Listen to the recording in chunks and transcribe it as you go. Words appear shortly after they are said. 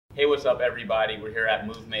Hey, what's up, everybody? We're here at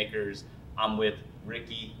MoveMakers. I'm with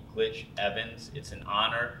Ricky Glytch Evans. It's an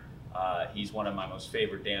honor. He's one of my most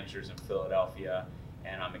favorite dancers in Philadelphia,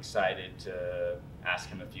 and I'm excited to ask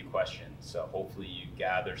him a few questions. So hopefully you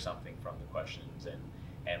gather something from the questions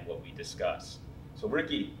and what we discuss. So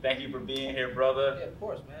Ricky, thank you for being here, brother. Yeah, of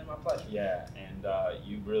course, man. My pleasure. Yeah, and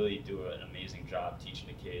you really do an amazing job teaching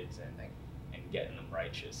the kids and getting them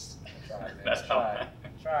righteous. Try, man. That's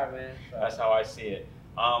Try, man. That's how I see it.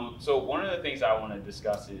 So one of the things I want to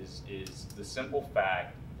discuss is the simple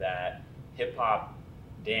fact that hip hop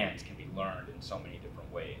dance can be learned in so many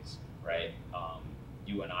different ways, right?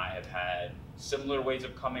 You and I have had similar ways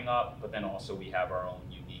of coming up, but then also we have our own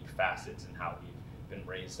unique facets in how we've been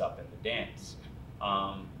raised up in the dance.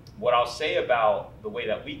 What I'll say about the way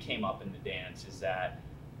that we came up in the dance is that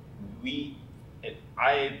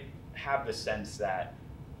I have the sense that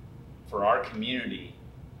for our community,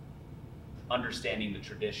 understanding the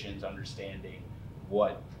traditions, understanding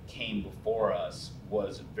what came before us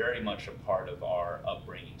was very much a part of our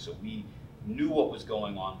upbringing. So we knew what was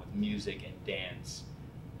going on with music and dance,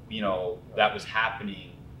 that was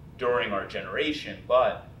happening during our generation.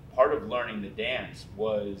 But part of learning the dance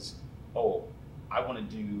was, I want to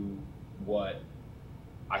do what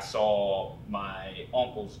I saw my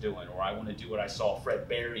uncles doing, or I want to do what I saw Fred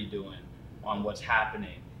Berry doing on what's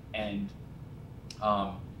happening. And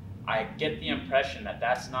I get the impression that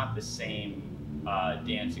that's not the same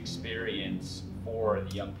dance experience for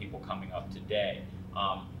the young people coming up today.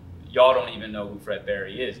 Y'all don't even know who Fred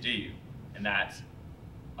Berry is, do you? And that's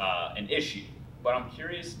an issue. But I'm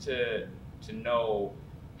curious to know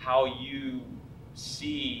how you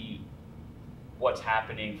see what's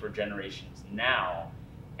happening for generations now,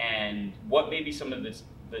 and what maybe some of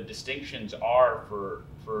the distinctions are for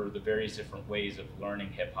the various different ways of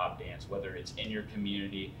learning hip hop dance, whether it's in your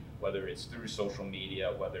community, whether it's through social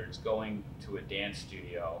media, whether it's going to a dance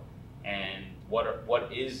studio, and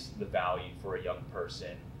what is the value for a young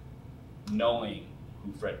person knowing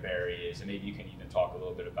who Fred Berry is, and maybe you can even talk a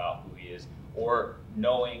little bit about who he is, or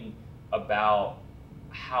knowing about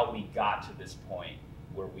how we got to this point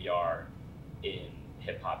where we are in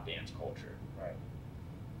hip hop dance culture. Right.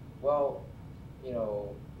 Well,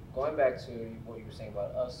 going back to what you were saying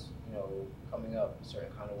about us, coming up a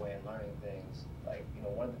certain kind of way and learning things,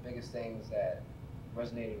 one of the biggest things that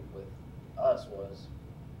resonated with us was,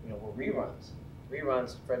 were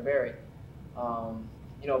reruns, Fred Berry,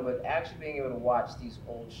 but actually being able to watch these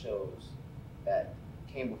old shows that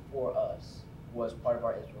came before us was part of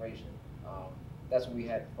our inspiration. That's what we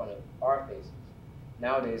had in front of our faces.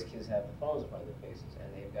 Nowadays, kids have the phones in front of their faces,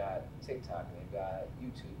 and they've got TikTok, and they've got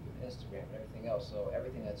YouTube, and Instagram, and everything else. So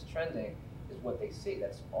everything that's trending is what they see.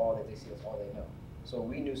 That's all that they see. That's all they know. So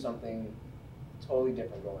we knew something totally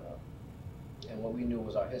different growing up, and what we knew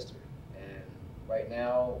was our history. And right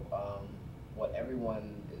now, what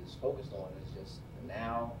everyone is focused on is just the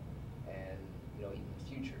now, and even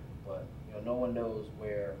the future. But no one knows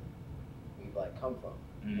where we've come from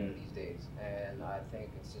these days. And I think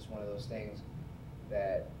it's just one of those things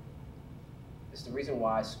that it's the reason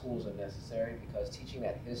why schools are necessary, because teaching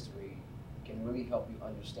that history can really help you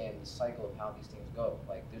understand the cycle of how these things go.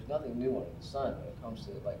 There's nothing new under the sun when it comes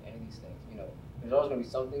to any of these things. There's always going to be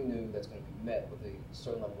something new that's going to be met with a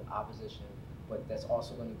certain level of opposition, but that's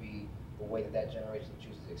also going to be the way that generation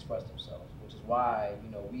chooses to express themselves, which is why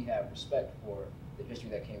we have respect for the history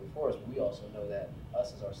that came before us, but we also know that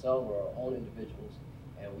us as ourselves, we're our own individuals,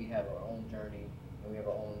 and we have our own journey, and we have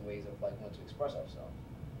our own ways of wanting to express ourselves.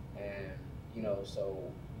 And so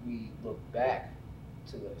we look back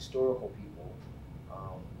to the historical people,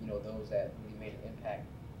 those that really made an impact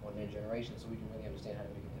on their generation, so we can really understand how to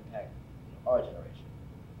make an impact on our generation.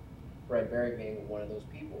 Fred Berry being one of those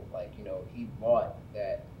people, he brought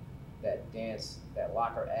that dance, that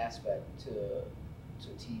locker aspect to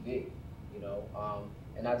TV,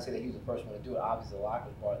 and not to say that he was the first one to do it. Obviously, the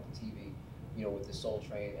lockers brought it to TV, with the Soul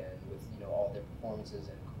Train and with all their performances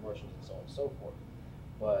and commercials and so on and so forth.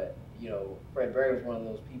 But Fred Berry was one of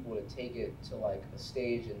those people to take it to a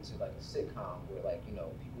stage and to a sitcom where people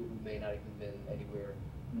who may not even been anywhere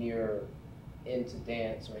near into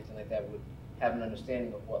dance or anything like that would have an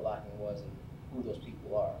understanding of what locking was and who those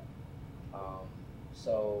people are.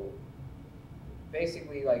 So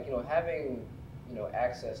basically, having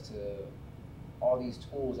access to all these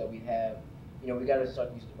tools that we have, we got to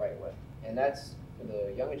start using it the right way, and that's for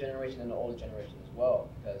the younger generation and the older generation as well,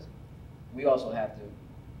 because we also have to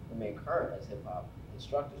remain current as hip hop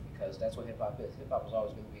instructors, because that's what hip hop is. Hip hop is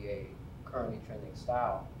always going to be a currently trending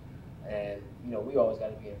style, and we always got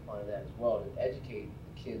to be in front of that as well to educate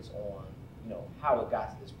the kids on how it got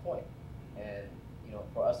to this point. And you know,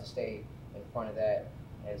 for us to stay in front of that,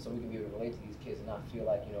 and so we can be able to relate to these kids and not feel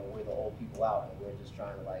like, you know, we're the old people out and we're just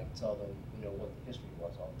trying to like tell them, you know, what the history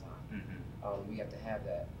was all the time. We have to have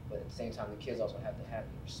that, but at the same time, the kids also have to have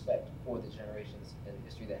the respect for the generations and the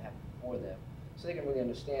history that happened before them, so they can really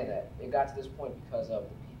understand that it got to this point because of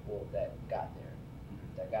the people that got there,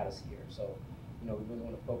 that got us here. So, you know, we really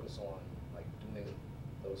want to focus on like doing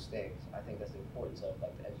those things. I think that's the importance of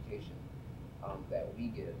like the education that we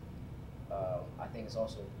give. I think it's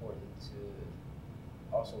also important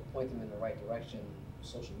to also point them in the right direction,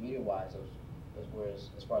 social media wise, as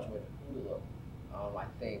far as where to look. I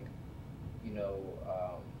think, you know,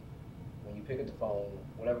 when you pick up the phone,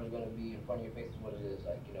 whatever's going to be in front of your face is what it is,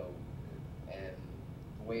 like, you know, and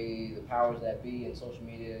the way the powers that be in social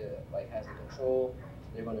media like has the control,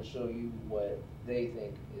 they're going to show you what they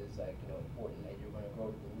think is like, you know, important, and you're going to grow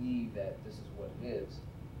to believe that this is what it is,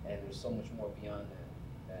 and there's so much more beyond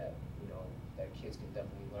that you know, that kids can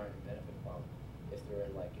definitely learn and benefit from if they're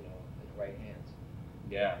in, like, you know, in the right hands.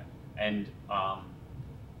 Yeah, and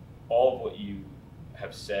all of what you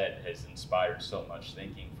have said has inspired so much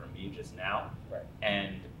thinking from me just now. Right.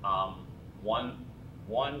 And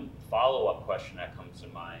one follow-up question that comes to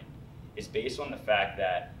mind is based on the fact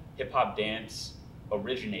that hip-hop dance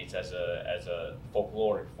originates as a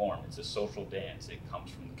folkloric form. It's a social dance. It comes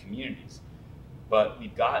from the communities. But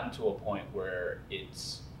we've gotten to a point where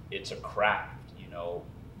it's a craft, you know.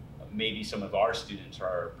 Maybe some of our students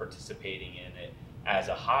are participating in it as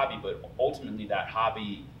a hobby, but ultimately that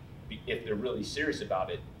hobby, if they're really serious about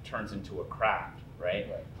it, turns into a craft, right?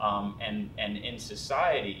 And in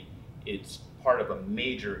society, it's part of a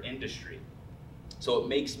major industry. So it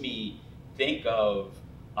makes me think of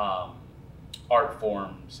art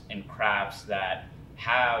forms and crafts that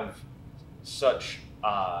have such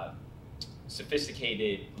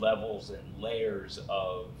sophisticated levels and layers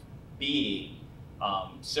of being,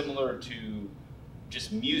 similar to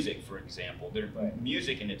just music, for example.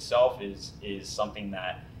 Music in itself is something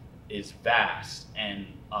that is vast, and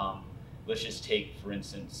let's just take, for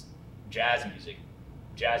instance, jazz music.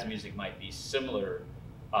 Jazz music might be similar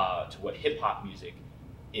to what hip-hop music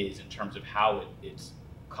is in terms of how it's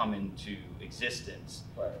come into existence.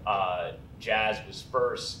 Jazz was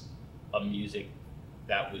first a music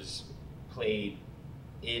that was played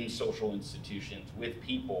in social institutions with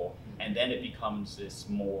people, and then it becomes this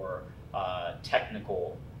more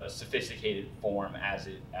technical, sophisticated form as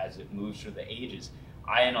it moves through the ages.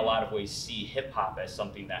 I, in a lot of ways, see hip hop as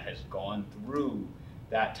something that has gone through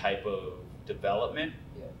that type of development.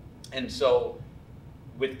 And so,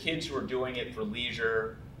 with kids who are doing it for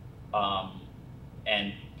leisure,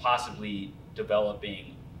 and possibly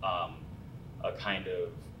developing a kind of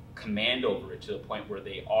command over it to the point where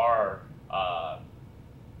they are,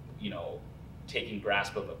 you know, taking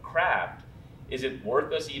grasp of a craft, is it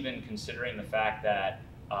worth us even considering the fact that,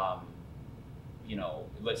 you know,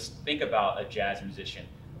 let's think about a jazz musician.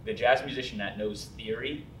 The jazz musician that knows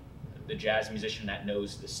theory, the jazz musician that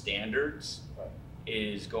knows the standards,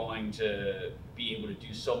 is going to be able to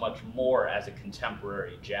do so much more as a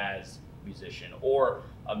contemporary jazz musician, or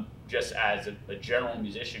just as a general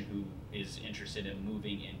musician who is interested in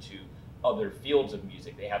moving into other fields of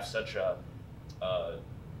music. They have such a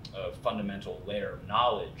fundamental layer of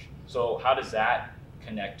knowledge. So how does that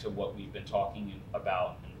connect to what we've been talking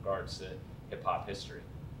about in regards to hip-hop history?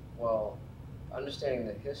 Well, understanding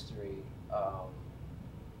the history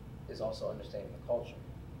is also understanding the culture.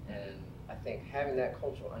 And I think having that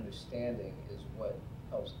cultural understanding is what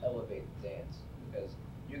helps elevate the dance, because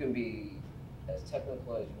you can be as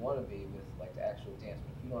technical as you want to be with like the actual dance,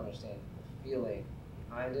 but if you don't understand the feeling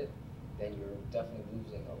behind it, then you're definitely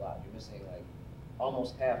losing a lot. You're missing like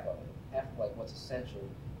almost half of it, half of like what's essential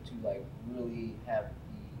to like really have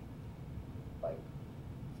the like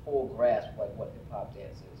full grasp of like what hip hop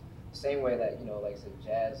dance is. Same way that, you know, like I said,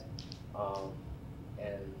 jazz,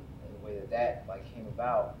 and the way that like came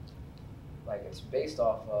about, like it's based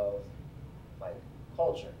off of like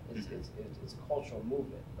culture. It's a cultural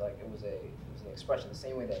movement. Like it was an expression. The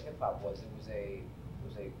same way that hip hop was. It was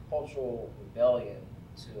a cultural rebellion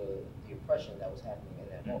to the oppression that was happening in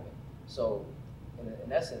that moment. So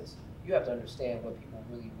in essence, you have to understand what people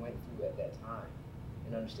really went through at that time,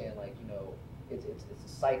 and understand, like, you know, it's a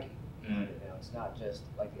psyche behind it now. It's not just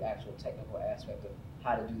like the actual technical aspect of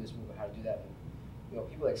how to do this move or how to do that move. You know,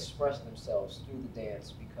 people express themselves through the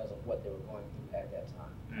dance because of what they were going through at that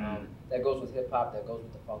time. That goes with hip hop. That goes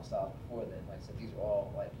with the funk styles before then. Like I said, these are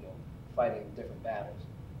all like, you know, fighting different battles,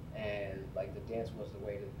 and like the dance was the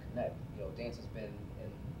way to connect. You know, dance has been in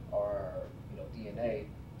our, you know, DNA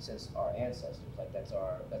since our ancestors. Like that's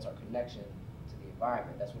our connection to the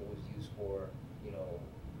environment. That's what it was used for you know,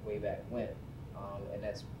 way back when. And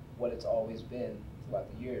that's what it's always been throughout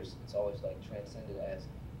the years. It's always like transcended as,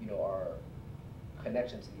 you know, our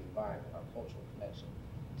connection to the environment, our cultural connection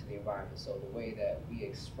to the environment. So the way that we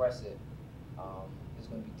express it is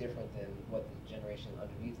going to be different than what the generation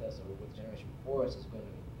underneath us or what the generation before us is going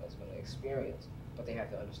to experience. But they have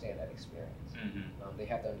to understand that experience. They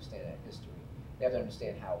have to understand that history. They have to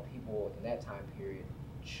understand how people in that time period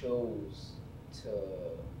chose to,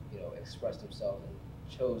 you know, express themselves and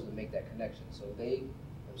chose to make that connection, so they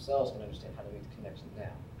themselves can understand how to make the connection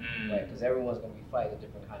now, right? Because everyone's going to be fighting a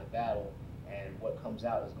different kind of battle, and what comes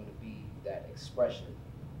out is going to be that expression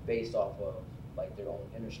based off of like their own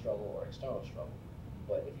inner struggle or external struggle.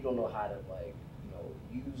 But if you don't know how to, like, you know,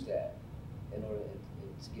 use that in order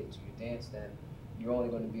to get to your dance, then you're only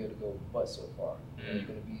going to be able to go but so far. And you're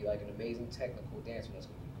going to be like an amazing technical dancer, that's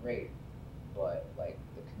going to be great, but like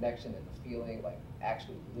the connection and the feeling, like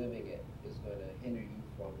actually living it, is going to hinder you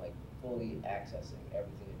from like fully accessing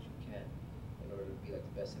everything that you can in order to be like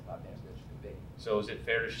the best hip hop dancer that you can be. So is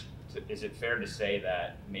it fair to say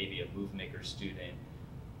that maybe a MoveMakers student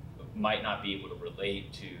might not be able to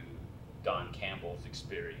relate to Don Campbell's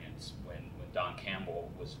experience when Don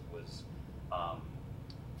Campbell was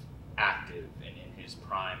active and in his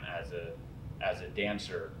prime as a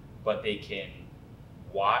dancer, but they can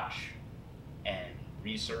watch and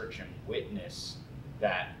research and witness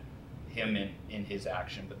that him in his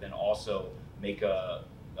action, but then also make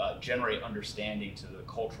generate understanding to the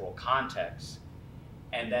cultural context,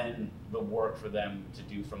 and then the work for them to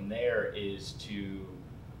do from there is to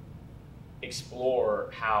explore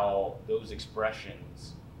how those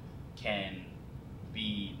expressions can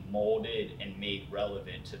be molded and made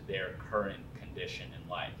relevant to their current condition in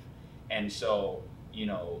life. And so, you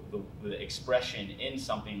know, the expression in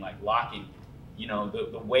something like locking, you know,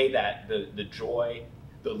 the way that the joy,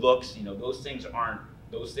 the looks, you know, those things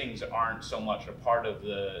aren't so much a part of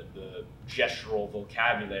the gestural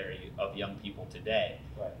vocabulary of young people today.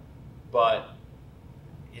 Right. But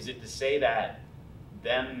is it to say that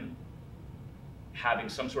them having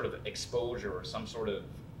some sort of exposure or some sort of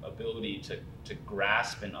ability to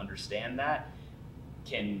grasp and understand that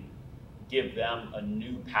can give them a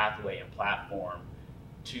new pathway and platform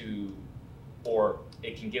to, or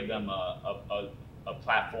it can give them a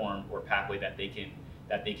platform or pathway that they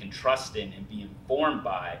can trust in and be informed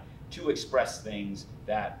by to express things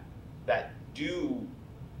that do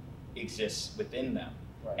exist within them,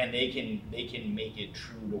 right. And they can make it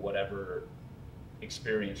true to whatever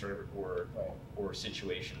experience or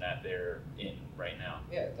situation that they're in right now.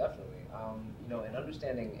 Yeah, definitely. You know, and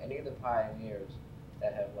understanding any of the pioneers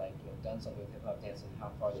that have, like, you know, done something with hip hop dance and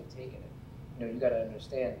how far they've taken it. You know, you gotta at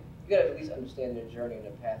least understand their journey and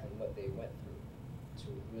their path and what they went through to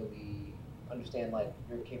really understand, like,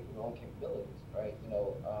 your own capabilities, right? You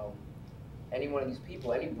know, any one of these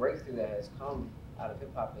people, any breakthrough that has come out of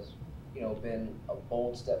hip hop has, you know, been a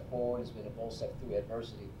bold step forward. It's been a bold step through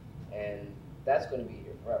adversity, and that's going to be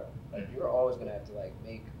here forever. Like, you're always going to have to, like,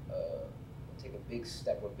 take a big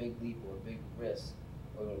step or a big leap or a big risk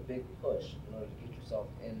or a big push in order to get yourself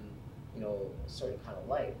in, you know, a certain kind of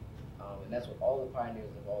light. And that's what all the pioneers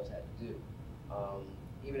have always had to do.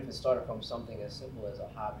 Even if it started from something as simple as a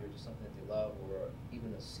hobby or just something that they love, or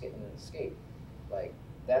even an escape, like,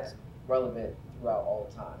 that's relevant throughout all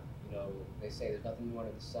the time. You know, they say there's nothing new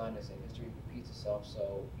under the sun. They say history repeats itself.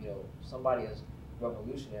 So, you know, somebody as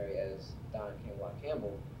revolutionary as Don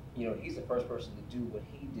Campbell, you know, he's the first person to do what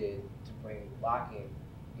he did to bring locking,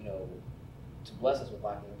 you know, to bless us with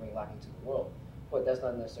locking and bring locking to the world. But that's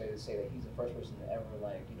not necessarily to say that he's the first person to ever,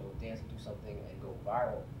 like, you know, dance and do something and go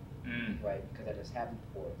viral, right? Because that has happened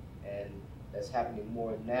before, and that's happening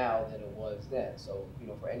more now than it was then. So, you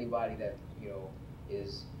know, for anybody that, you know,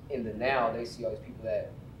 is in the now, they see all these people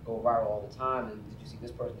that go viral all the time, and did you see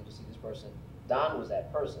this person? Did you see this person? Don was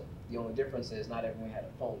that person. The only difference is not everyone had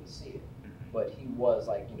a phone to see it, but he was,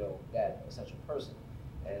 like, you know, that essential person.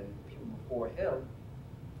 And people before him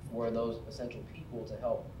were those essential people to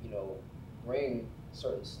help, you know, bring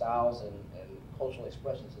certain styles and cultural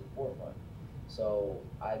expressions to the forefront. So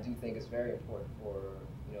I do think it's very important for,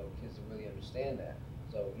 you know, kids to really understand that.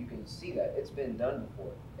 So you can see that it's been done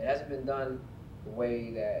before. It hasn't been done the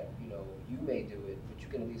way that, you know, you may do it, but you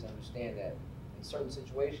can at least understand that in certain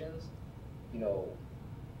situations, you know,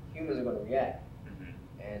 humans are going to react.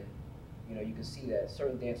 And, you know, you can see that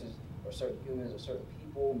certain dancers or certain humans or certain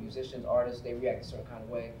people, musicians, artists, they react a certain kind of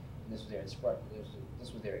way, and this was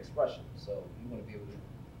their expression. So you want to be able to,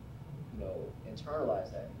 you know,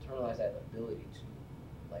 internalize that ability to,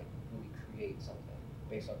 like, really create something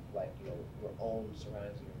based on, like, you know, your own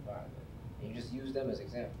surroundings and your environment, and you just use them as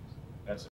examples. That's